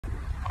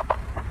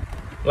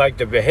Like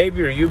the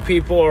behavior you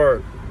people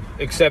are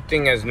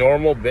accepting as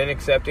normal, been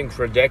accepting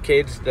for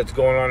decades, that's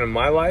going on in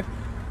my life,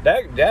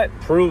 that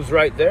proves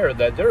right there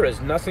that there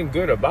is nothing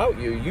good about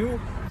you. You,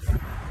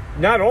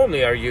 not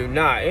only are you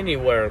not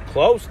anywhere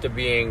close to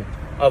being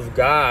of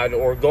God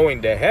or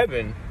going to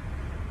heaven,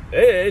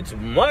 it's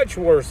much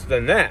worse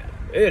than that.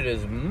 It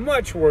is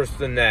much worse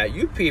than that.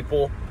 You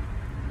people,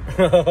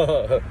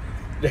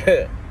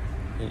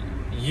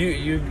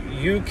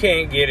 you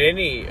can't get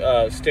any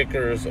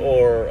stickers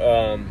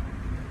or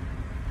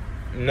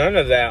none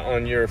of that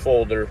on your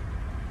folder.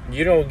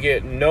 You don't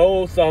get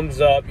no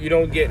thumbs up. You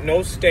don't get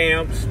no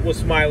stamps with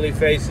smiley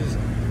faces.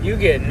 You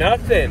get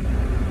nothing.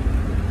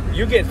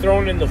 You get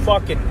thrown in the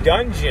fucking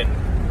dungeon.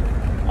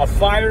 A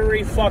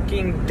fiery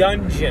fucking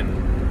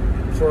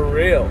dungeon. For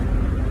real.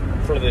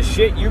 For the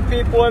shit you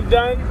people have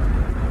done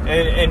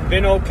and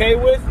been okay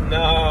with?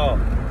 No.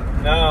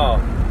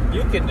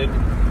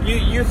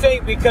 You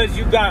think because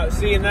you got,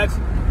 see, and that's,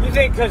 you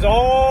think because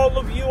all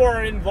of you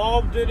are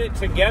involved in it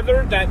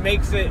together, that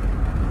makes it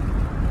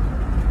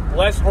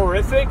less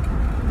horrific?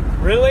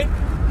 Really?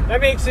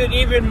 That makes it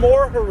even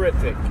more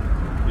horrific.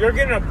 You're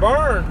gonna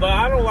burn, but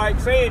I don't like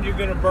saying you're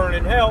gonna burn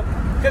in hell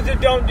because it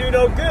don't do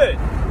no good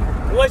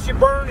unless you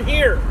burn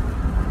here,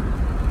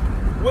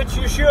 which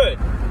you should.